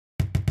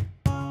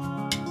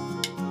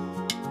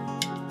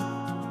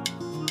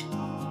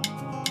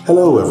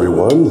Hello,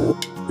 everyone.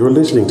 You're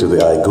listening to the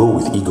I Go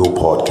with Ego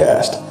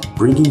podcast,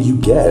 bringing you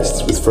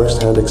guests with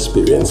first-hand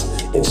experience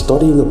in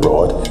studying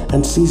abroad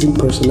and seizing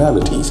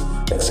personalities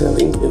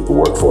excelling in the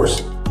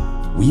workforce.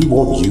 We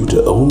want you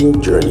to own your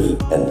journey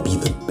and be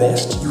the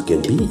best you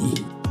can be.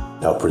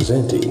 Now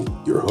presenting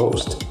your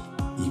host,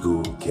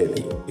 Ego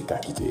Kelly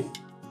Ekakite.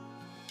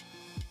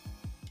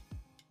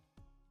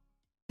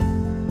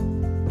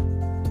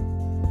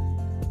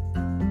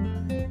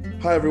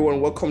 Hi everyone,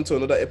 welcome to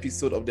another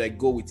episode of the I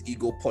Go with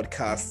Ego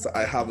podcast.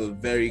 I have a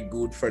very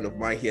good friend of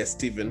mine here,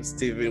 Steven.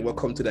 Steven,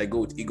 welcome to the I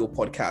Go with Ego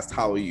podcast.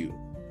 How are you?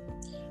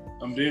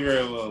 I'm doing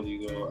very well,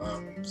 Ego.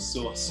 I'm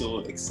so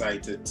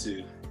excited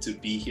to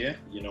be here,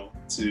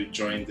 to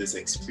join this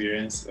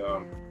experience.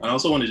 And I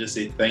also want to just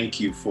say thank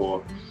you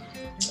for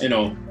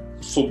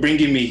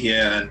bringing me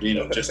here and,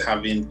 just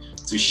having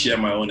to share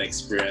my own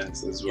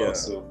experience as well. Yeah.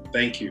 So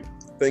thank you.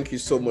 Thank you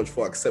so much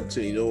for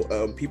accepting.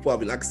 People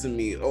have been asking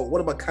me, oh, what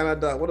about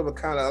Canada? What about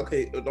Canada?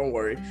 Okay, don't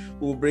worry.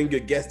 We'll bring a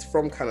guest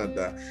from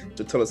Canada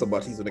to tell us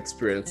about his own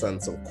experience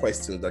and some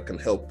questions that can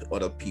help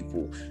other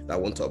people that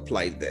want to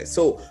apply there.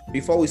 So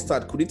before we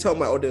start, could you tell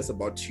my audience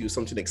about you,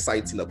 something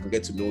exciting that can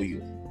get to know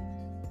you?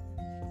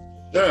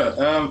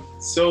 Sure.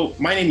 So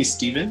my name is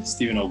Steven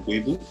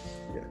Ogwebu.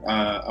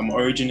 Yeah. I'm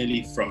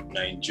originally from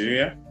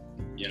Nigeria,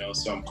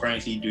 so I'm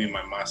currently doing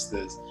my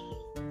master's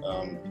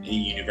in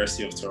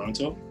University of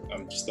Toronto.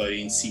 I'm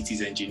studying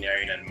cities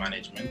engineering and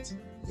management.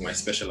 My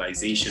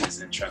specialization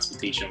is in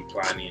transportation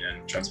planning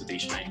and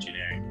transportation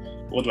engineering.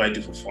 What do I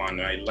do for fun?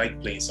 I like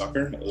playing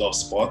soccer. I love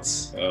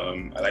sports.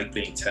 I like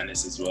playing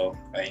tennis as well.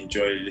 I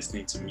enjoy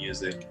listening to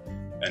music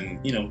and,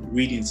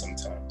 reading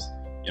sometimes,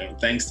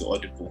 thanks to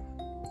Audible.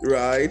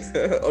 Right.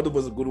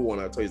 Audible's a good one.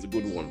 I tell you, it's a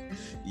good one.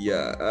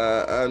 Yeah.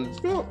 And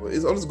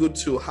it's always good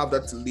to have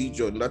that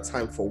leisure and that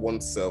time for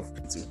oneself.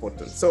 It's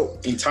important. So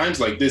in times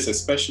like this,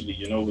 especially,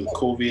 with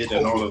COVID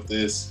and all of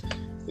this,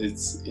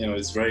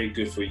 it's very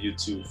good for you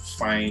to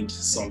find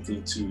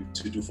something to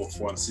do for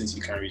fun, since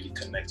you can't really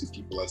connect with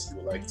people as you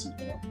would like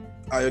to,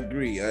 I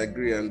agree.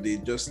 And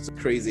it's just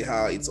crazy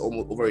how it's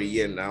almost over a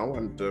year now,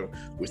 and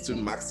we're still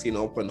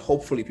maxing up, and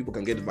hopefully people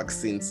can get the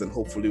vaccines, and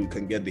hopefully we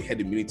can get the herd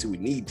immunity we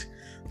need,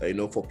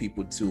 for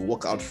people to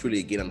walk out freely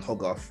again and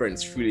hug our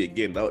friends freely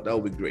again. That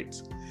would be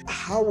great.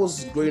 How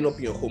was growing up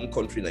in your home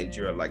country,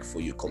 Nigeria, like for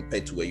you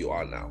compared to where you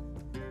are now?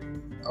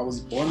 I was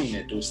born in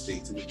Edo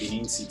State, in the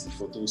Benin City,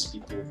 for those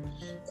people.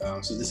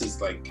 So this is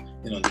like,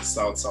 the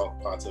south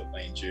part of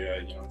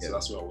Nigeria, so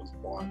that's where I was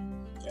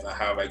born. And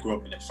I grew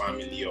up in a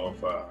family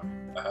of,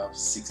 I have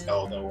 6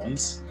 elder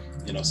ones,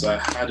 so I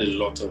had a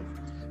lot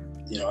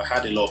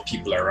of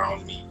people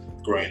around me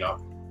growing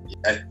up.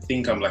 I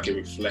think I'm like a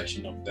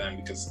reflection of them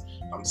because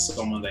I'm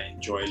someone that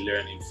enjoy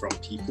learning from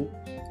people,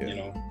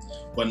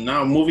 But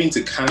now moving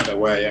to Canada,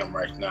 where I am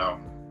right now,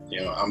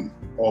 I'm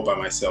all by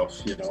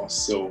myself,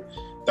 so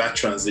that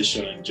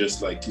transition and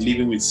just like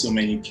living with so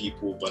many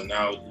people, but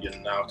now you're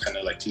kind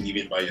of like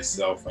living by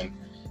yourself and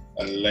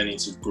learning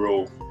to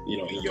grow,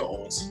 in your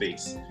own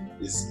space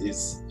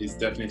is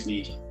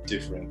definitely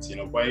different,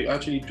 But I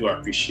actually do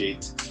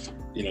appreciate,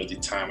 the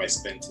time I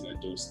spent in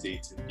those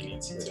states in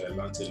Benin City. I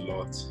learned a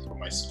lot from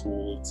my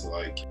school to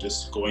like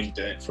just going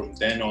there. From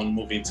then on,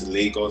 moving to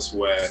Lagos,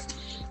 where,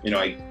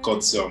 I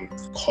got some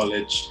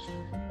college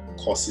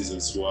courses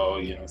as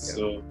well,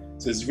 So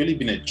it's really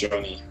been a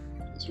journey.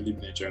 It's really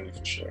been a journey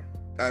for sure.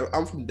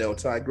 I'm from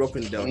Delta. I grew up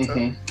in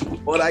Delta,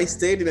 but I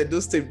stayed in Edo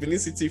State, Benin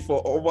City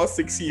for over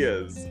 6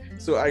 years.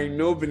 So I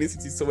know Benin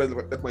City so well.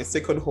 Like my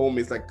second home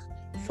is like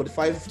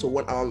 45 to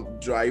 1 hour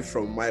drive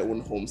from my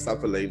own home,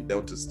 Sapele in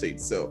Delta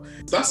State. So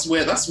that's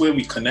where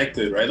we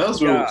connected, right? That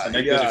was where we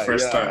connected the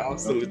first time.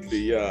 Absolutely,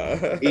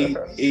 yeah.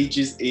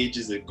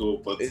 ages ago,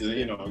 but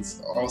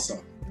it's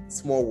awesome.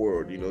 Small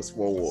world,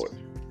 small world.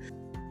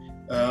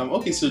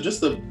 Okay, so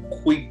just a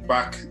quick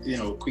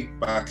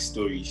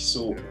backstory.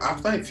 So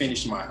after I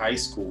finished my high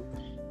school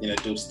in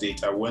Edo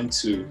State, I went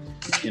to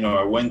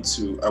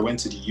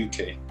the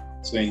UK.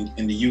 So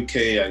in the UK,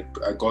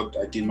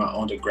 I did my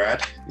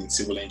undergrad in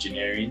civil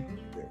engineering,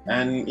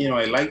 and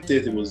I liked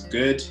it. It was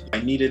good.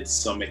 I needed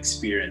some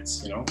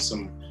experience,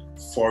 some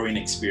foreign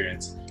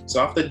experience.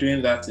 So after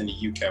doing that in the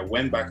UK, I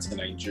went back to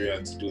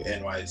Nigeria to do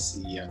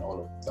NYSC and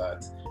all of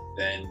that.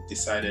 Then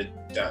decided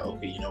that,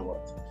 okay, you know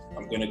what?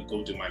 I'm going to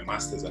go do my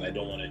master's, and I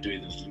don't want to do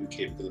it in the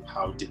UK because of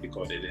how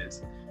difficult it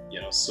is,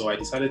 So I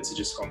decided to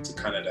just come to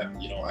Canada.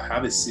 I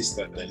have a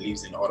sister that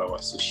lives in Ottawa,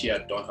 so she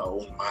had done her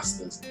own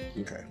master's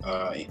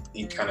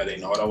in Canada,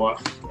 in Ottawa.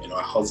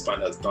 Her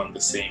husband has done the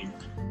same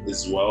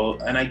as well.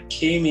 And I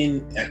came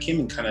in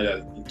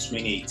Canada in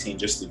 2018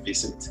 just to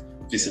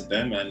visit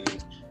them,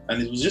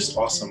 and it was just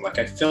awesome. Like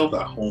I felt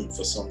at home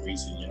for some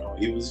reason,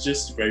 It was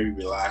just very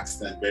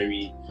relaxed and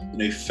very,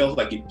 it felt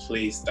like a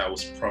place that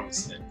was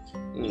promising.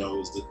 It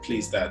was the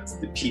place that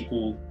the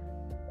people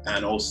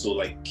and also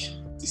like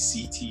the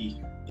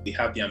city, they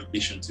have the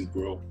ambition to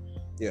grow.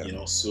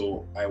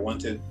 So I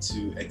wanted to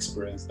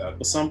experience that.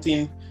 But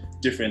something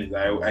different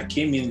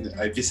is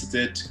I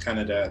visited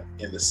Canada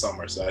in the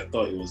summer, so I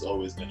thought it was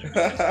always going to be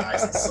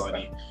nice and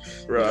sunny.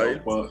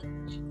 Right. You know,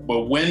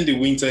 but when the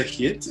winter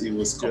hit, it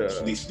was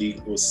completely,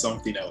 it was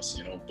something else,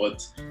 you know.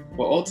 But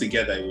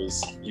altogether, it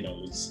was, you know,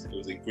 it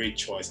was a great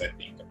choice, I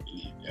think, I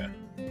believe, yeah.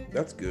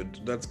 That's good.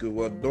 That's good.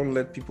 Well, don't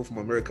let people from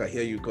America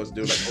hear you, because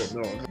they're like,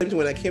 oh no.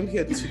 When I came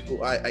here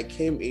too, I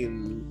came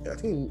in, I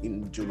think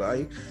in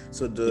July.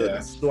 So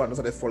the snow had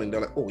started falling.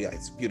 They're like, oh yeah,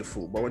 it's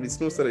beautiful. But when the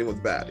snow started, it was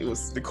bad.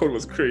 The cold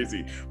was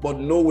crazy. But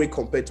no way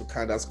compared to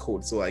Canada's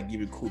cold. So I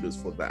give you kudos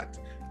for that.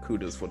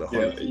 Kudos for the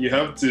holiday. You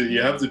have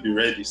to be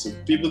ready. So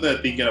people that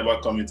are thinking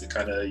about coming to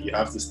Canada, you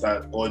have to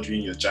start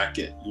ordering your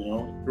jacket, you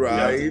know.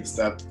 Right. You have to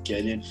start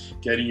getting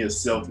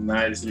yourself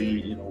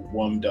nicely, you know,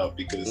 warmed up,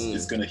 because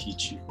it's gonna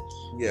hit you.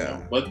 Yeah. You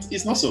know? But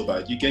it's not so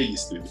bad. You get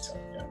used to it with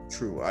time. Yeah.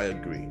 True. I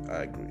agree.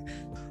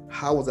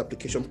 How was the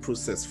application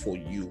process for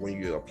you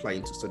when you were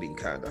applying to study in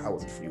Canada? How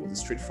was it for you? Was it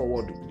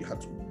straightforward? You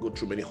had to go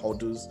through many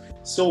hurdles?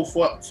 So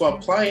for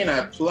applying, I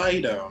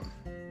applied. I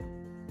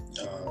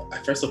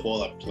first of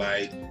all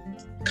applied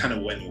kind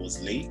of when it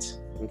was late.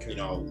 Okay. You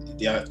know,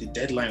 the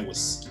deadline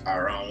was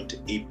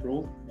around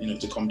April, you know,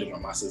 to come to my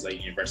master's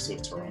at University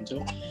of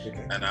Toronto.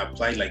 Okay. And I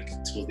applied like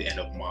till the end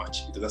of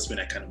March, because that's when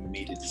I kind of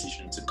made a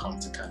decision to come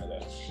to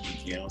Canada.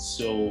 You know,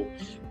 so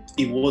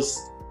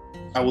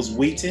I was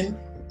waiting,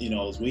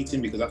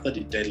 because after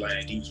the deadline,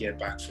 I didn't hear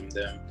back from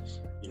them.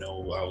 You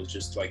know, I was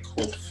just like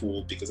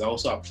hopeful, because I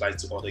also applied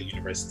to other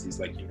universities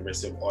like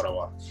University of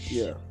Ottawa.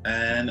 Yeah.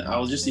 And I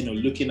was just, you know,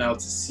 looking out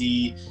to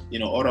see, you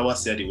know, Ottawa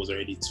said it was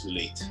already too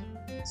late.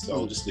 So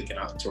I was just looking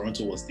out.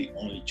 Toronto was the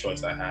only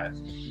choice I had.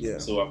 Yeah.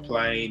 So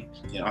applying,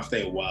 you know, after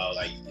a while,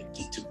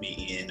 it took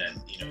me in,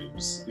 and you know, it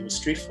was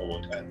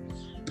straightforward. And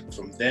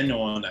from then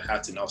on, I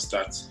had to now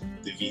start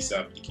the visa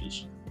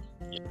application.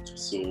 Yeah.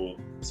 So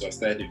I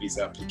started the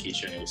visa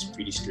application. It was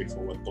pretty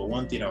straightforward. But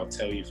one thing I'll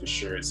tell you for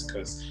sure is,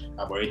 because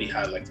I've already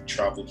had like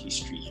travel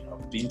history. You know,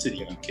 I've been to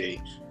the UK.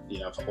 You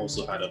know, I've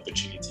also had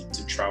opportunity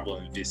to travel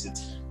and visit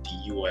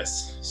the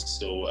US.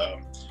 So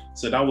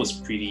that was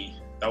pretty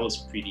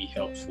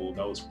helpful.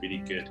 That was pretty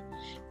good.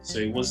 So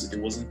it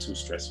wasn't too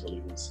stressful.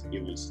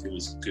 It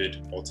was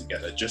good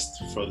altogether.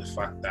 Just for the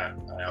fact that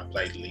I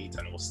applied late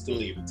and I was still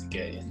able to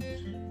get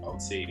in, I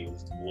would say it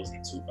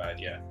wasn't too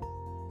bad. Yeah.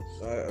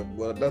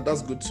 Well,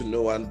 that's good to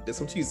know. And there's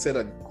something you said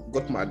that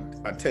got my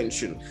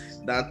attention,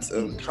 that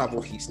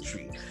travel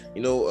history.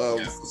 You know,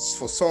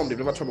 for some, they've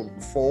never traveled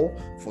before.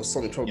 For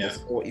some, they've traveled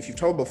before. If you've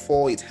traveled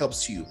before, it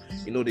helps you.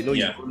 You know, they know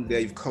you've gone there,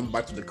 you've come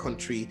back to the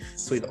country.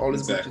 So it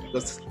always just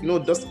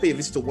to pay a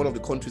visit to one of the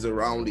countries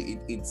around.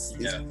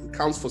 It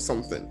counts for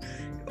something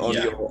on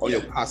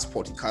your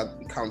passport.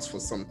 It counts for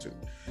something.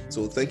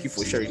 So thank you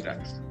for sharing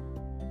that.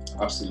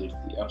 Absolutely.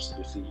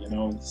 You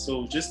know,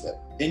 so just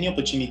any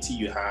opportunity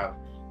you have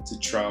to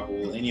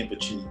travel, any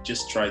opportunity,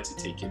 just try to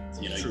take it.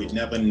 You know, you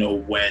never know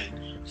when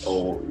it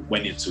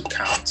will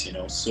count, you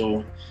know.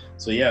 So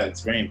yeah, it's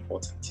very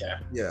important.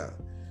 Yeah.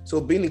 So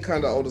being in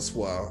Canada all this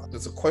while,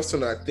 there's a question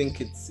that I think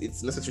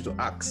it's necessary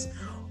to ask.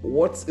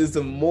 What has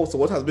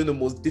been the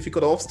most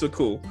difficult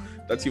obstacle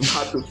that you've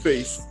had to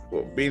face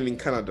being in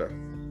Canada?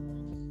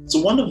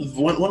 So one of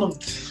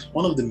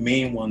the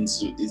main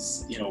ones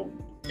is, you know,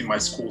 in my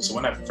school. So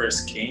when I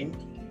first came,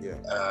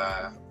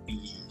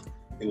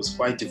 it was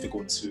quite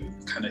difficult to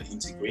kind of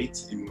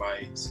integrate in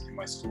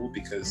my school,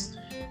 because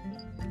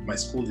my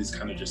school is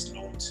kind of just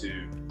known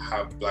to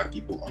have Black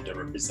people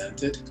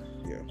underrepresented.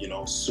 You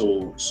know,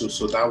 so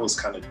that was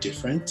kind of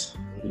different.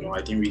 You know,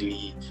 I didn't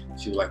really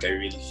feel like I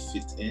really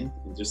fit in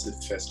just the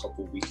first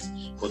couple of weeks.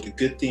 But the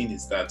good thing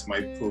is that my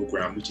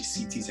program, which is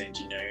Cities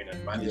Engineering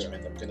and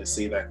Management, I'm going to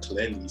say that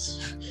clearly,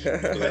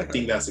 because I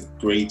think that's a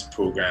great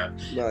program.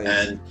 Nice.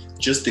 And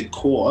just the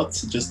cohort,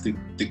 just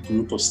the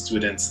group of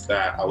students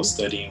that I was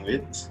studying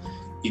with,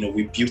 you know,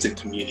 we built a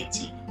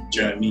community. Do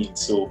you know what I mean?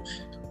 So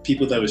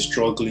people that were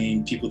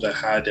struggling, people that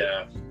had,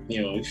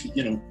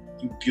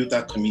 you build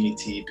that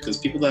community, because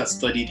people that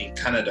studied in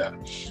Canada,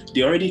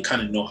 they already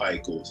kind of know how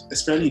it goes,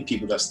 especially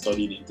people that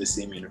studied in the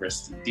same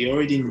university. They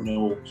already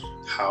know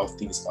how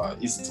things are.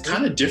 It's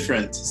kind of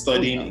different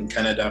studying in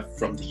Canada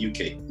from the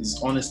UK. It's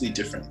honestly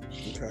different.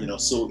 You know,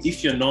 so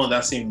if you're not on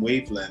that same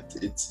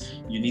wavelength,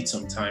 you need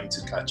some time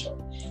to catch up.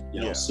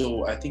 You know,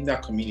 so I think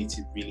that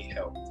community really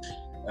helped.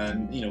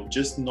 And, you know,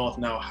 just not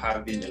now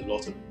having a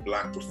lot of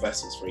Black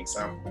professors, for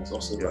example, is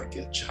also like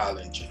a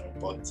challenge, you know,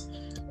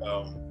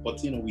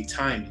 but you know, with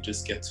time, you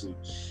just get to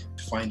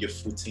find your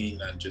footing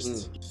and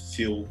just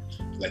feel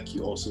like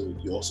you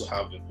also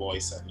have a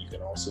voice, and you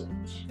can also,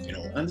 you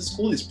know, and the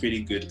school is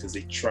pretty good because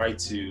they try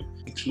to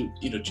include,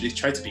 you know, they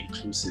try to be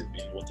inclusive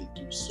in what they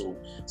do. So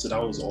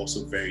that was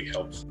also very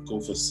helpful. Go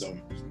for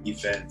some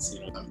events,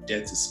 you know, I'm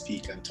there to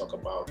speak and talk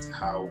about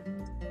how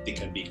they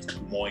can be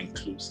more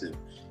inclusive.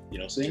 You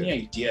know, so any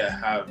idea I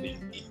have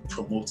in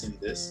promoting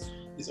this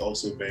is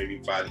also very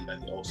valid,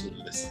 and they also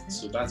listen.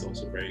 So that's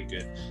also very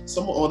good.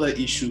 Some other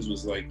issues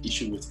was like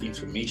issue with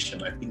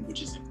information, I think,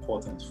 which is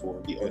important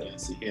for the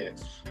audience to hear.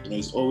 You know,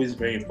 it's always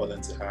very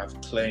important to have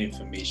clear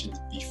information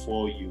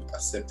before you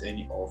accept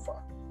any offer.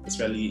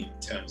 especially in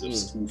terms of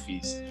school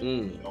fees,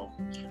 you know,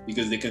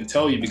 because they can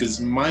tell you, because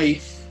my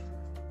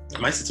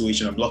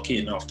situation, I'm lucky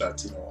enough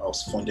that, you know, I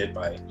was funded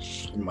by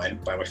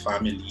my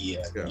family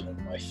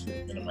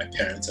and my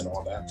parents and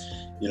all that,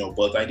 you know,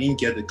 but I didn't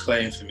get the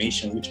clear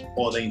information which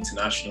other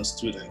international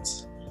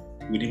students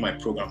within my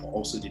program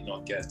also did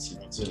not get, you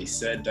know. So they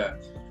said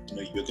that, you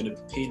know, you're going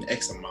to be paying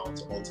X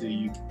amount until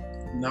you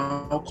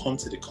now come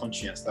to the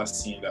country and start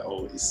seeing that,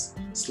 oh, it's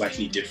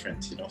slightly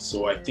different, you know.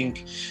 So I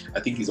think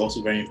it's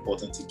also very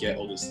important to get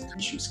all those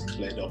issues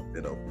cleared up,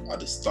 you know, at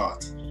the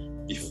start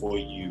before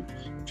you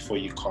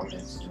come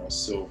in, you know.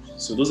 So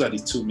those are the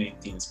two main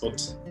things,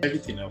 but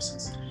everything else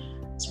is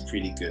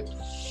pretty good.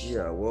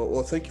 Yeah,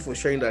 well, thank you for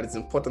sharing that. It's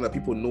important that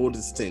people know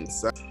these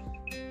things.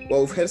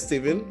 Well, we've heard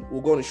Stephen.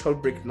 We'll go on a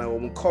short break now.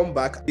 When we come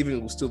back,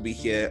 Stephen will still be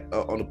here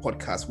on the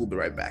podcast. We'll be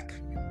right back.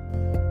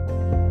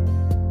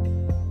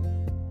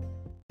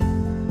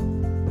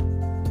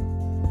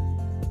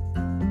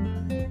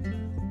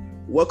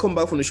 Welcome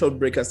back from the short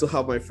break. I still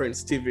have my friend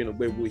Stephen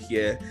Ogbebu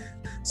here.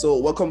 So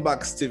welcome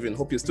back, Stephen.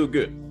 Hope you're still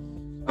good.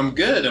 I'm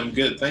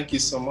good. Thank you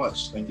so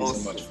much. Thank you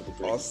so much for the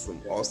break.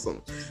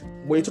 Awesome.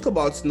 When you talk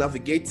about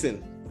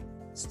navigating,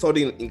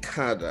 studying in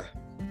Canada,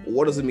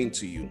 what does it mean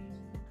to you?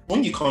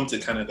 When you come to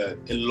Canada,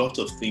 a lot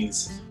of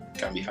things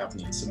can be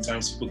happening.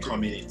 Sometimes people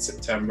come in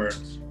September,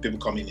 people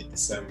come in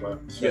December.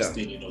 First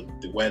thing, you know,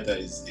 the weather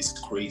is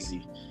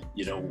crazy,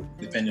 you know,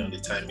 depending on the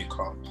time you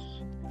come.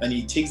 And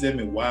it takes them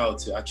a while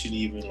to actually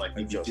even like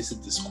maybe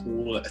visit the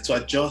school, to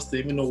adjust, to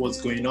even know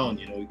what's going on.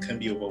 You know, it can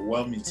be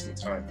overwhelming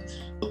sometimes.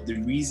 But the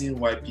reason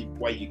why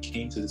you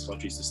came to this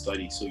country is to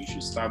study. So you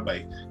should start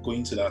by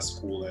going to that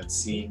school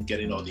and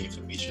getting all the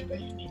information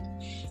that you need.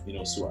 You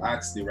know, so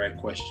ask the right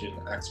question,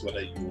 ask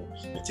whether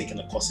you're taking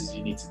the courses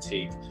you need to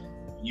take.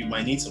 You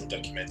might need some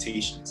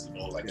documentations, you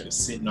know, like a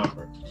SIN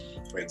number,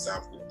 for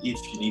example.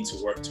 If you need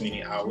to work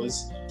 20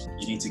 hours,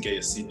 you need to get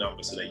your SIN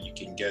number so that you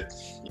can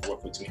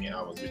work for 20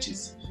 hours, which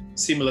is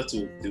similar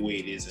to the way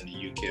it is in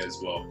the UK as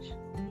well.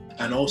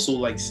 And also,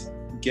 like,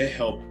 get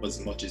help as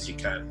much as you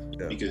can,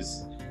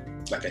 because,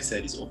 like I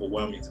said, it's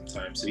overwhelming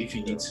sometimes. So if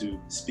you need to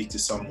speak to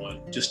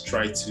someone, just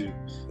try to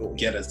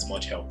get as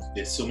much help.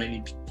 There's so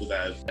many people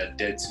that are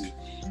there to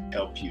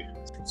help you.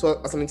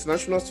 So as an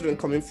international student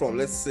coming from,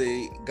 let's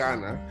say,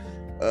 Ghana,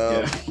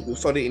 you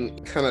study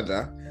in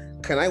Canada,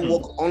 can I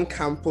work on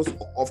campus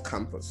or off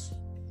campus?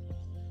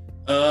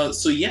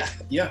 So yeah,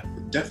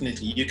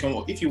 definitely. You can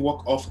work. If you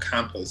work off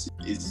campus,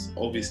 it's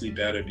obviously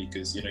better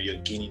because, you know, you're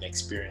gaining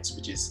experience,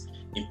 which is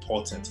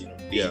important. You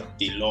know,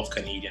 they love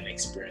Canadian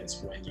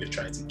experience when you're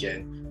trying to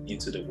get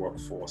into the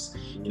workforce.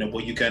 You know,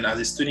 but you can, as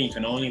a student, you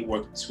can only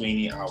work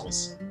 20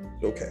 hours.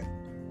 Okay.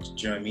 Do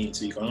you know what I mean?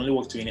 So you can only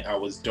work 20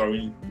 hours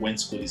during when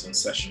school is on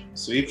session.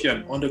 So if you're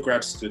an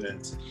undergrad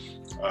student,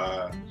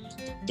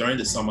 during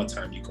the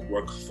summertime, you can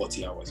work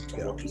 40 hours, you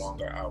can work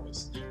longer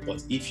hours.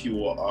 But if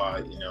you are,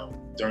 you know,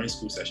 during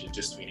school session,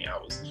 just 20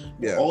 hours.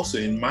 Also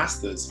in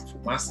masters, for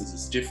masters,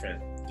 it's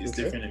different. It's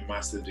different in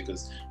masters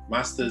because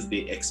masters,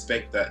 they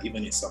expect that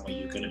even in summer,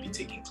 you're going to be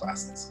taking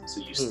classes.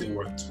 So you still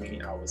work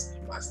 20 hours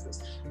in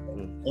masters.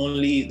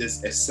 Only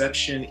this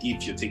exception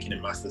if you're taking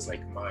a master's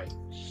like mine.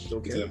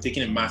 Because I'm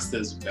taking a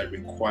master's that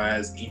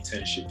requires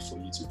internship for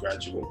you to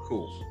graduate.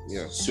 Cool.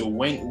 Yeah. So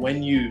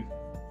when you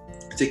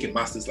take a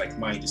master's like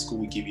mine, the school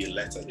will give you a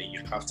letter, then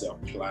you have to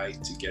apply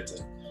to get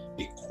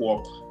a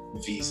co-op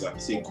visa.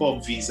 So a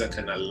co-op visa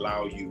can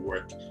allow you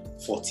work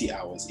 40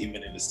 hours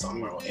even in the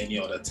summer or any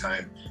other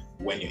time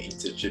when your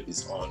internship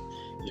is on,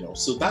 you know.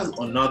 So that's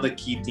another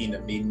key thing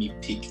that made me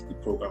pick the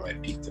program I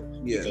picked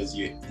up, because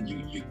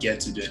you get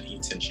to do an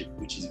internship,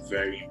 which is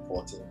very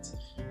important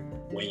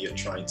when you're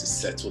trying to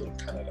settle in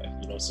Canada.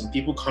 You know, some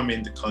people come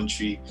in the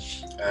country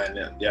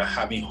and they're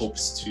having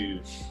hopes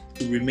to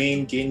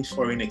remain, gain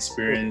foreign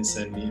experience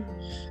and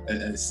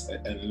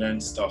learn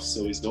stuff.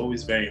 So it's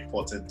always very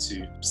important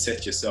to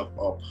set yourself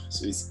up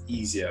so it's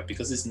easier,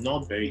 because it's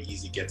not very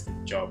easy getting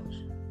a job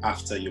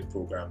after your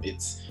program.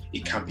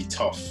 It can be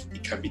tough,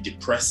 it can be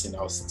depressing,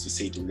 to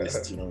say the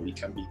least. You know, it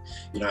can be,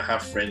 you know, I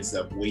have friends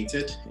that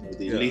waited, you know,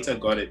 they later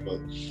got it,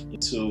 but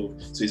so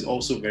it's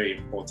also very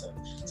important.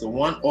 So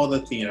one other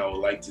thing I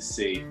would like to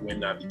say when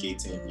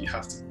navigating, you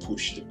have to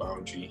push the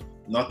boundary.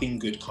 Nothing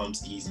good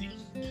comes easy.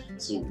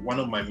 So one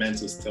of my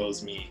mentors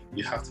tells me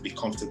you have to be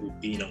comfortable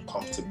being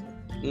uncomfortable.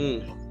 You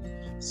know?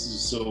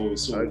 So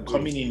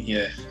coming in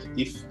here,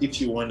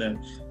 if you wanna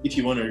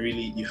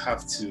really, you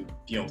have to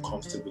be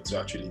uncomfortable to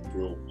actually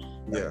grow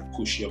and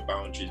push your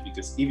boundaries.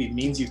 Because if it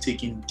means you're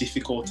taking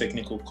difficult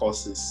technical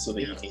courses so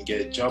that you can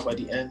get a job at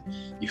the end,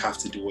 you have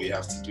to do what you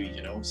have to do,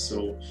 you know.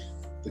 So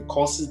the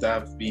courses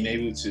that I've been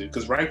able to,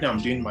 because right now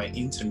I'm doing my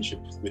internship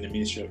with the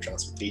Ministry of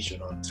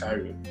Transportation,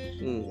 Ontario.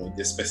 You know,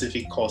 the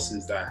specific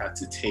courses that I had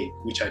to take,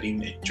 which I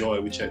didn't enjoy,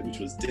 which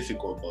was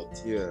difficult,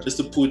 but just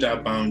to put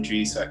that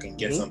boundary so I can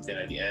get something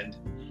at the end,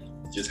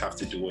 you just have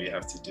to do what you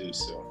have to do.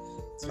 So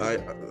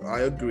I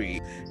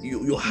agree.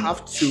 You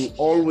have to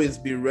always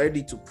be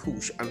ready to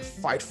push and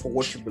fight for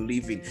what you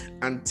believe in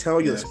and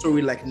tell your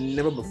story like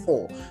never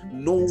before.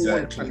 No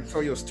one can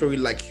tell your story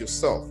like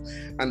yourself.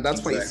 And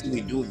that's why you see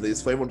we do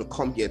this, for everyone to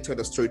come here, tell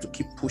the story, to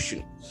keep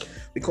pushing.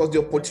 Because the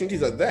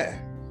opportunities are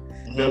there.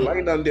 They're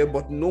lying down there,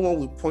 but no one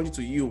will point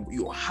to you.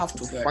 You have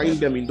to find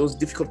them in those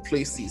difficult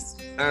places.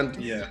 And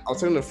I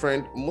was telling a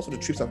friend, most of the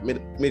trips I've made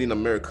in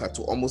America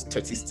to almost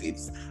 30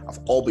 states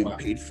have all been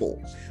paid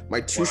for. My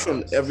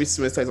tuition every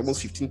semester is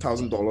almost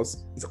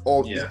 $15,000. It's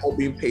all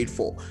being paid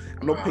for.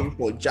 I'm not paying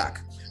for a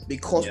jack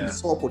because we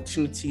saw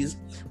opportunities,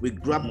 we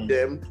grabbed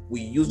them,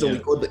 we used them, we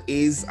got the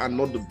A's and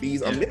not the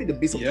B's, and maybe the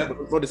B's,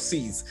 but not the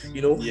C's,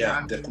 you know?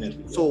 Yeah,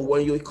 definitely. So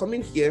when you're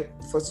coming here,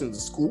 first in the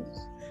school,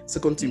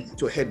 second thing,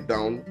 put your head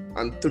down,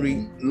 and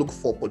three, look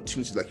for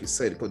opportunities, like you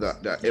said, because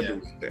they're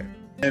everywhere there.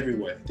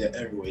 They're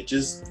everywhere.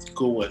 Just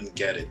go and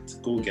get it.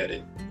 Go get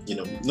it. You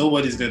know,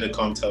 nobody's gonna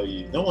come tell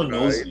you. No one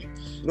knows you.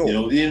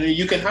 No. You know,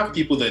 you can have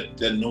people that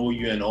know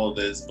you and all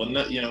this, but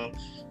not, you know,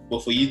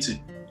 but for you to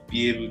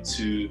be able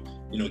to,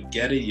 you know,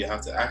 get it, you have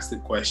to ask the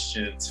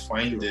questions,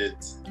 find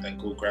it, and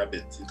go grab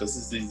it,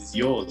 because this is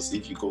yours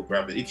if you go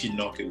grab it. If you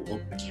knock, it will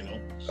open, you know.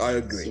 I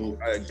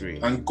agree.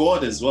 And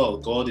God as well.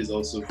 God is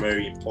also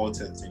very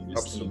important in this.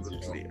 Absolutely,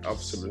 things, you know?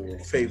 Absolutely.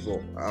 So,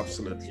 favor,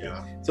 absolutely.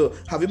 Yeah. So,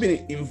 have you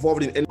been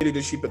involved in any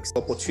leadership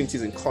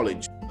opportunities in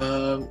college?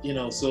 You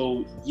know,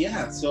 so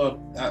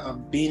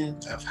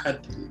I've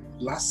had,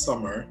 last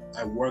summer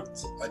I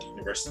worked at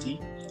university.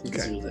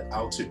 This was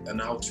an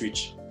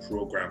outreach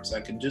program, so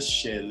I can just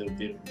share a little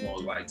bit more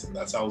light on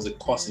that. So I was a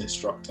course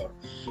instructor,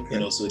 you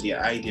know, so the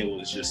idea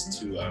was just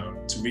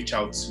to reach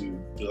out to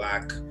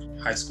Black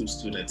high school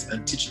students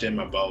and teach them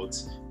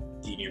about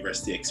the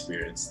university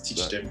experience,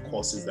 teach them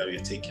courses that we are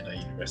taking at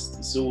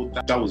university. So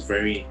that was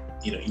very,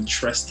 you know,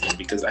 interesting,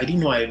 because I didn't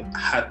know I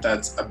had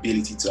that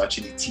ability to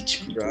actually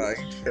teach people,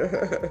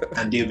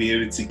 and they'll be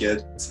able to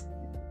get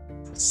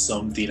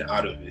something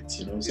out of it,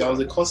 you know. So I was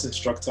a course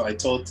instructor. I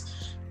taught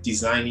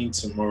designing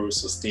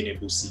tomorrow's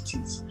sustainable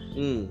cities,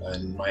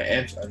 and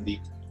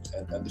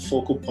the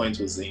focal point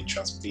was in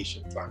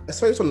transportation plan. I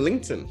saw it on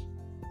LinkedIn.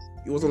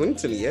 It was on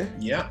LinkedIn,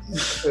 yeah.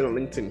 On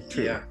LinkedIn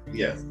too.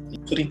 Yeah.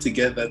 Putting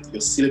together your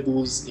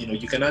syllables, you know,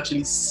 you can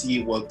actually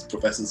see what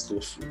professors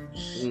go through.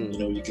 You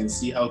know, you can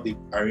see how they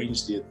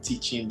arrange their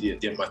teaching,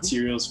 their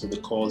materials for the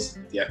course,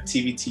 the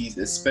activities,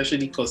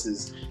 especially because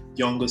it's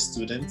younger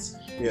students.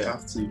 You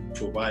have to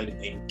provide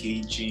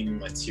engaging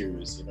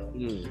materials, you know.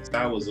 So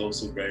that was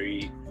also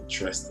very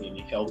interesting.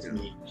 It helped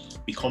me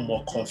become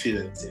more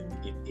confident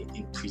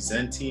in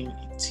presenting,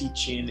 in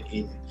teaching,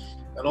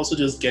 and also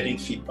just getting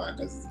feedback.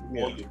 As the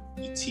more you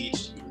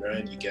teach, you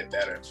learn, you get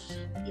better,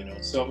 you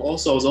know. So I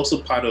was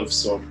also part of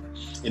some,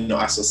 you know,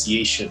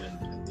 association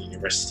in the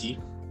university.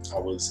 I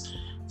was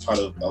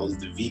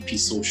the VP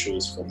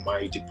socials for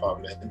my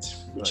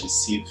department, which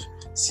is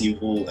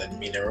civil and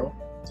mineral.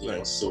 You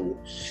know, so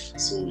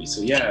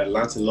I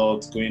learned a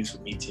lot going for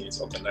meetings,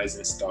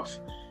 organizing stuff.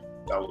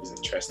 That was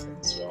interesting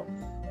as well.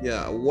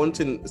 Yeah, one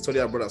thing study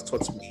abroad has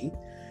taught me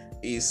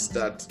is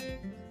that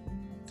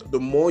the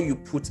more you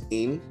put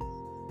in,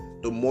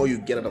 the more you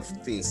get out of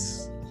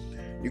things.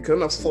 You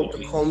cannot afford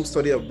to come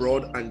study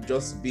abroad and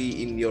just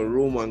be in your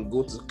room and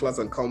go to class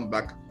and come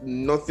back.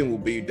 Nothing will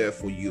be there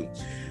for you.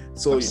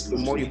 So the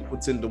more you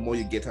put in, the more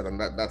you get out, and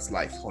that's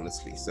life,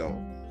 honestly. So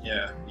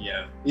yeah,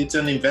 it's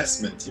an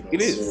investment, you know.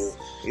 It is.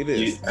 It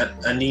is.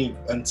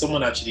 And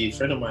someone actually, a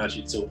friend of mine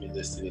actually told me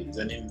this today. It's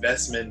an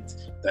investment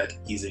that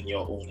is in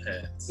your own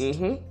hands.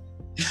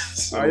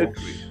 So, I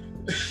agree.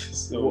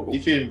 So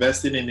if you're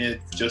investing in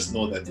it, just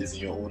know that it's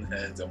in your own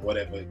hands, and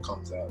whatever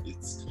comes out,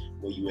 it's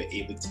what you were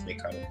able to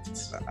make out of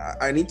it.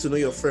 I need to know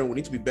your friend. We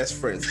need to be best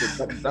friends.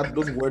 So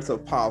those words are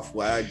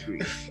powerful. I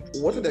agree.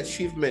 What are the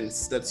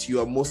achievements that you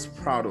are most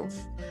proud of?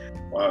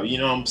 Wow, you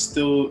know, I'm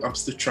still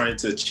trying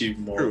to achieve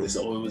more. True. There's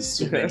always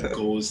so many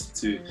goals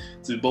to.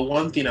 But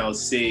one thing I would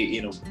say,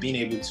 you know, being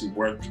able to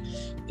work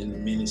in the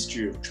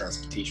Ministry of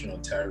Transportation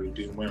Ontario,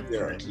 doing what I'm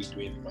currently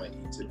doing my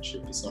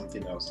internship, is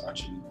something I was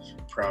actually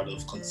proud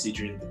of,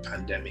 considering the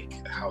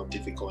pandemic, how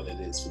difficult it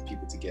is for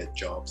people to get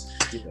jobs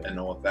and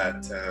all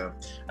that.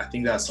 I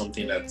think that's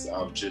something that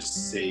I'll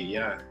just say,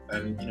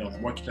 and you know,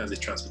 I'm working as a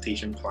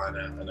transportation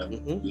planner, and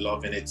I'm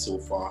loving it so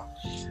far.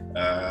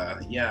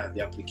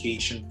 The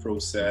application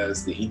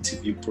process, the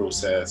interview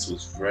process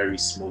was very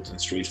smooth and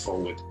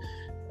straightforward,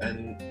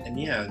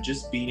 and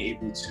just being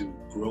able to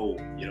grow,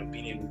 you know,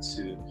 being able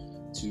to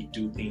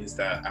do things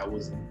that I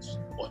wasn't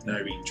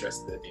ordinarily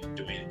interested in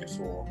doing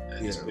before,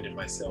 and just putting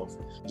myself,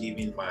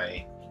 leaving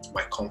my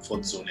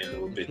comfort zone a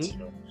little bit, you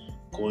know.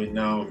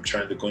 I'm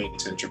trying to go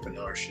into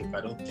entrepreneurship.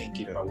 I don't think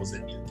if I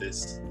wasn't in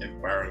this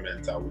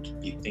environment, I would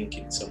be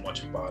thinking so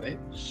much about it,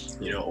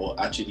 you know, or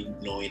actually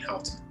knowing how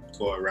to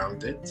go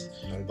around it.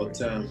 But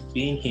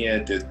being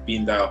here, there's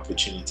been that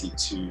opportunity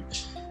to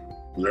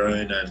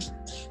learn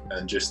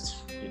and just,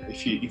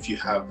 if you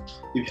have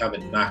a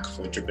knack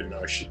for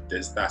entrepreneurship,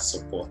 there's that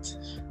support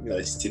that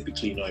is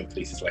typically not in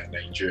places like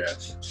Nigeria,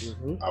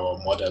 our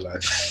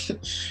motherland.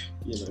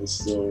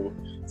 So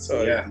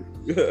yeah.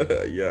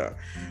 Yeah.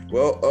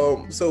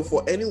 Well, so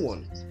for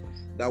anyone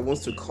that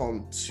wants to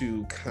come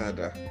to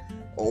Canada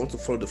or want to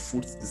follow the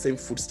same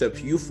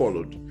footsteps you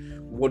followed,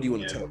 what do you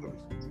want to tell them?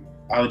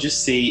 I'll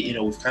just say,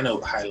 we've kind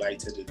of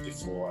highlighted it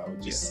before. I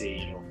would just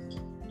say,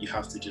 you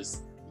have to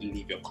just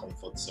leave your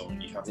comfort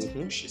zone. You have to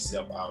push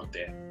yourself out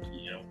there.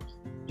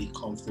 Be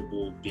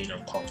comfortable being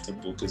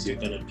uncomfortable, because you're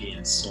gonna be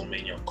in so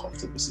many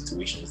uncomfortable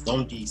situations.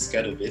 Don't be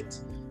scared of it.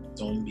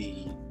 Don't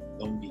be.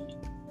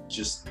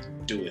 Just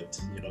do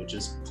it.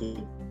 Just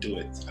do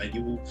it, and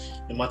you will.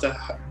 No matter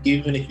how,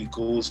 even if it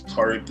goes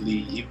horribly,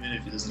 even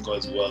if it doesn't go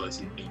as well as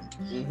you think,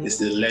 it's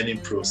the learning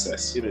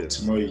process.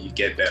 Tomorrow you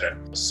get better.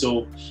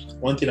 So,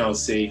 one thing I would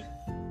say,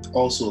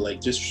 also, like,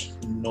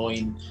 just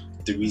knowing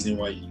the reason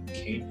why you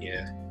came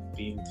here,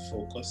 being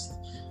focused,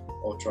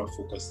 ultra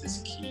focused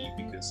is key,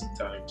 because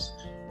sometimes,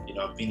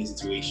 I've been in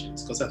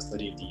situations, because I've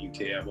studied in the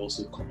UK, I've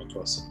also come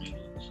across so many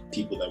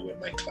people that were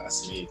my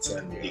classmates,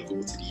 and they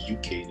go to the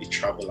UK, they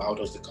travel out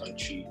of the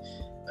country,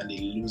 and they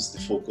lose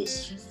the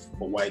focus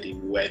for why they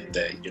went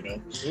there.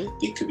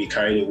 They could be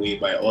carried away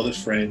by other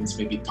friends,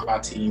 maybe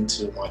partying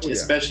too much,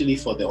 especially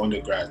for the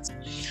undergrads.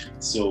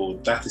 So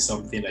that is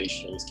something that you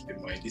should always keep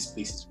in mind. This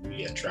place is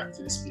really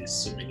attractive. This place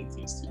has so many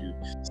things to do.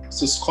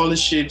 So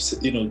scholarships,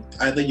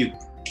 either you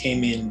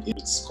came in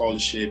with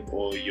scholarship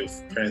or your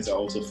parents are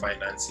also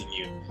financing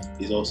you,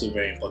 is also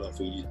very important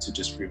for you to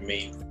just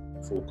remain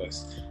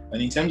focused.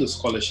 And in terms of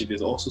scholarship,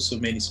 there's also so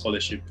many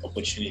scholarship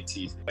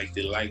opportunities, like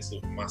the likes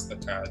of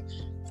MasterCard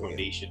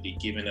Foundation. They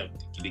give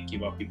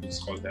out people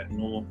scholarships. That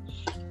know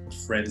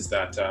friends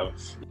that have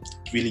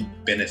really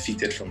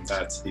benefited from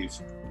that. They've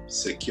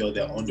secured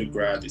their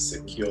undergrad, they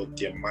secured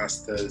their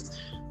masters,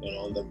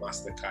 on the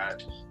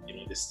MasterCard.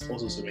 There's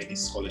also so many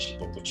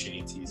scholarship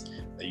opportunities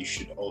that you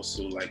should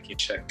also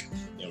check.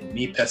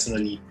 Me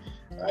personally,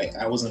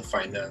 I wasn't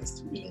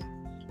financed,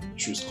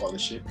 through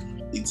scholarship.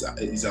 It's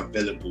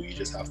available. You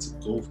just have to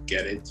go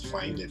get it,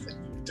 find it,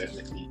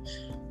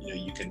 and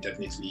you can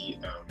definitely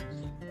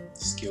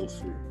scale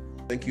through.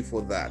 Thank you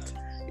for that.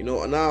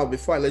 Now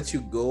before I let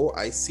you go,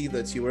 I see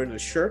that you're wearing a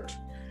shirt.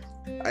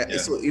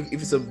 So if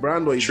it's a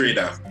brand or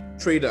Trader,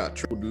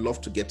 would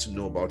love to get to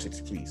know about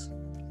it, please.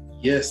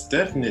 Yes,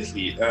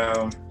 definitely.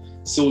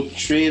 So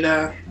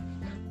Trader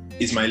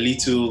is my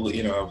little,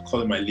 I'll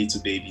call it my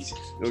little baby.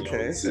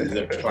 Okay. It's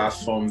a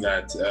platform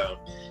that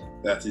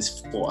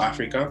is for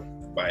Africa,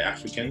 by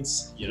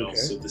Africans. Okay.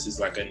 So this is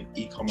like an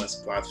e-commerce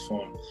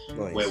platform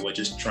where we're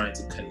just trying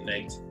to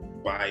connect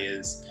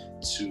buyers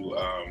to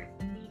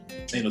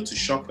to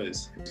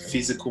shoppers,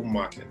 physical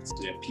markets.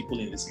 There are people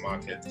in this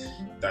market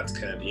that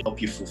can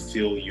help you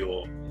fulfill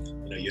your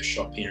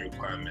shopping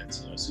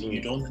requirements. So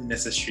you don't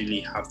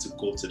necessarily have to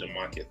go to the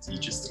market. You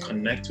just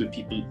connect with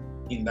people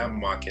in that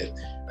market,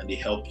 and they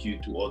help you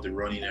do all the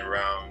running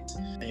around,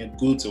 and your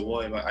goods or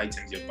whatever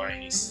items you're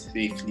buying is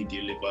safely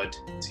delivered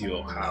to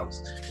your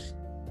house.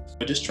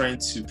 We're just trying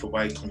to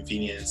provide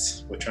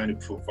convenience. We're trying to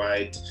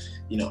provide,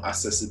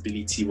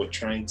 accessibility. We're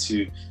trying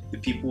to,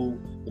 the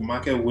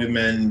market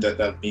women that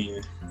have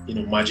been,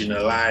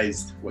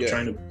 marginalized. We're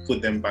trying to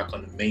put them back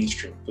on the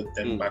mainstream, put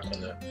them back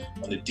on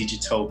a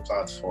digital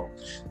platform.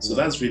 So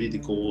that's really the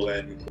goal.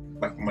 And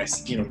like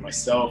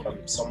myself,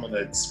 I'm someone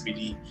that's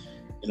really,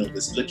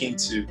 that's looking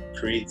to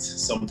create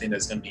something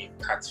that's going to be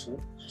impactful.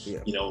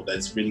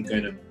 That's really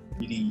going to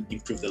really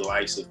improve the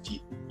lives of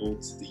people,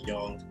 both the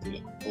young,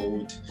 the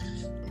old.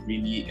 I'm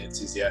really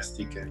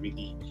enthusiastic and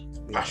really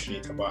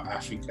passionate about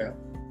Africa.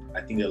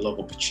 I think there are a lot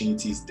of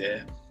opportunities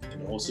there.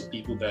 Also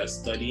people that are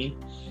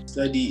studying.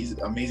 Study is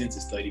amazing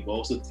to study, but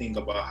also think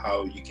about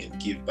how you can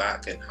give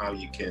back and how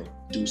you can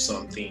do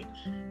something,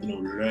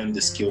 learn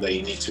the skill that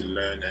you need to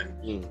learn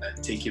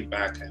and take it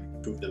back and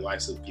improve the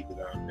lives of people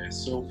that are there.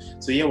 So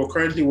yeah, we're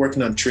currently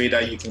working on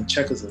Trader. You can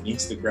check us on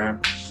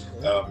Instagram,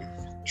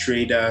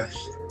 Trader,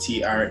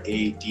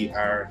 TRADR.ng.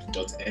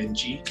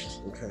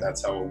 Okay.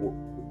 That's our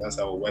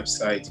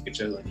website. You can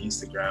check us on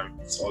Instagram.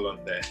 It's all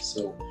on there.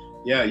 So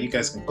yeah, you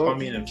guys can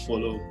come in and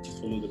follow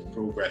the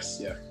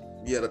progress.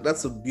 Yeah,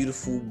 that's a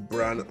beautiful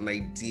brand and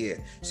idea.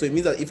 So it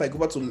means that if I go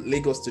back to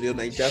Lagos today,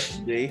 Nigeria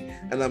today,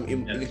 and I'm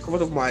in the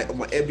comfort of my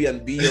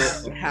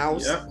Airbnb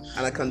house,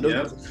 and I can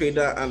do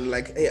Trader and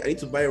hey, I need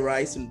to buy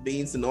rice and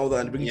beans and all that,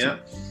 and bring it to.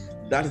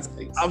 That is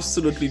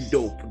absolutely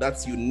dope.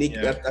 That's unique.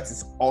 That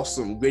is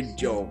awesome. Great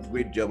job.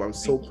 I'm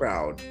so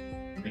proud.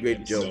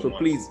 Great job. So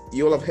please,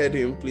 you all have heard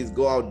him. Please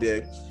go out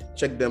there,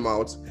 check them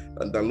out,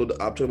 and download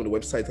the app, on the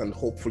website, and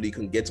hopefully you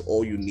can get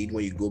all you need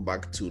when you go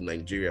back to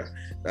Nigeria.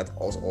 That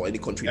also, or any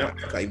country in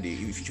Africa if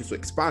you choose to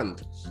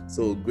expand.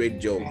 So great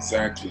job.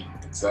 Exactly.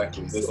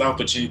 There's an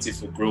opportunity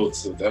for growth.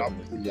 So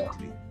definitely,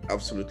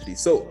 absolutely.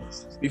 So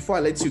before I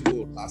let you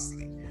go,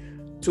 lastly,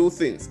 two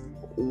things.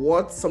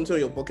 What's something on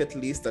your bucket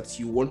list that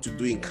you want to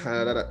do in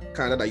Canada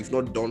that you've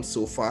not done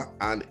so far,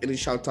 and any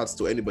shout outs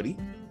to anybody?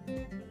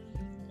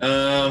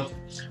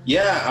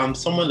 Yeah, I'm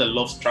someone that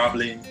loves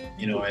traveling.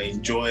 I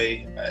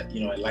enjoy,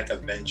 I like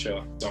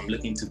adventure. So I'm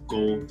looking to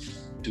go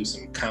do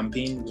some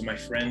camping with my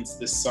friends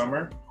this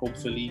summer,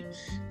 hopefully.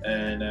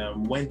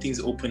 And when things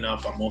open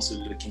up, I'm also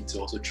looking to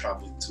also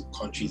travel to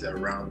countries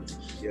around,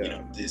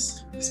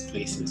 these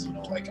places.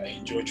 Like I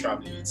enjoy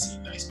traveling and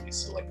seeing nice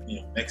places. So like,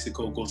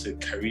 Mexico, go to the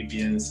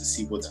Caribbean to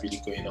see what's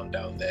really going on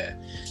down there.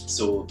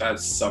 So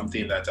that's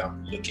something that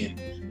I'm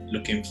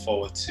looking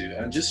forward to.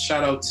 And just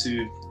shout out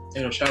to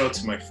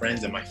my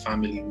friends and my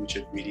family, which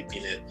have really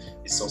been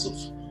a source of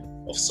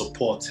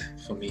support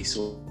for me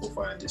so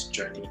far in this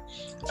journey.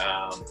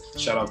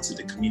 Shout out to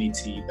the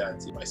community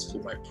that in my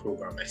school, my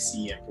program, my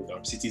CEM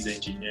program, Cities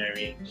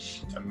Engineering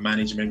and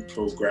Management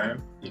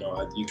program.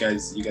 You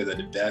guys are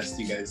the best.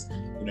 You guys,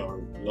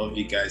 love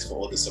you guys for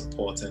all the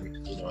support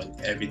and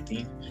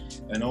everything.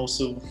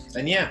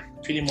 And yeah,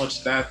 pretty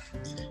much that.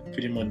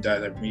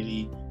 I'm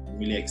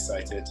really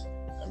excited.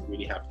 I'm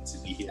really happy to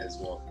be here as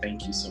well.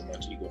 Thank you so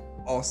much, Igor.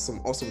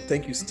 Awesome.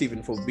 Thank you,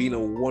 Stephen, for being a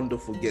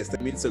wonderful guest.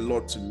 That means a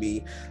lot to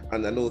me.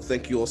 And I know,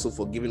 thank you also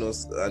for giving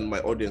us and my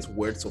audience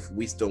words of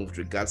wisdom with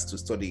regards to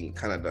studying in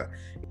Canada.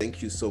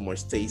 Thank you so much.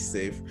 Stay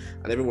safe.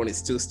 And everyone is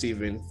still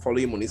Stephen. Follow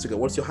him on Instagram.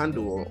 What's your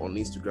handle on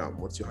Instagram?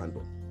 What's your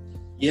handle?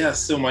 Yeah,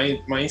 so my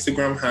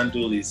Instagram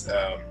handle is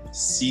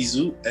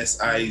Sizu,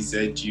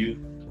 SIZU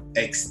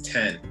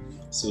X10.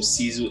 So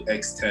Sizu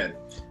X10.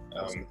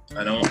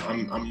 And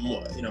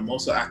I'm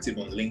also active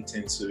on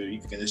LinkedIn, so if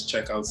you can just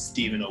check out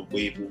Stephen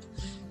Ogwebu,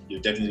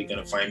 you're definitely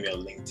gonna find me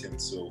on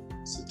LinkedIn. So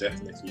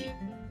definitely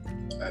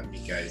add me,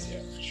 guys. Yeah,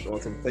 for sure.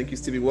 Awesome. Thank you,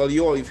 Stephen. Well,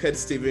 you've heard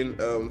Stephen.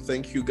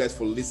 Thank you guys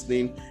for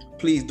listening.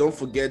 Please don't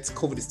forget,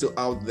 COVID is still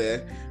out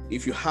there.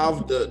 If you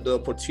have the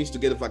opportunity to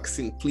get a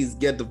vaccine, please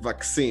get the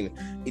vaccine.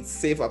 It's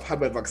safe. I've had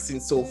my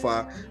vaccine so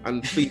far.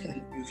 And please,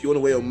 if you want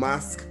to wear your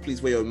mask,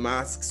 please wear your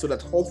mask so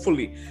that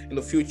hopefully in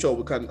the future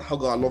we can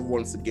hug our loved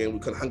ones again. We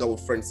can hang out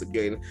with friends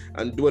again.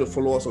 And do it to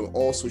follow us on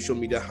all social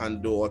media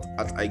handles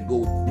at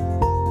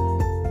iGo.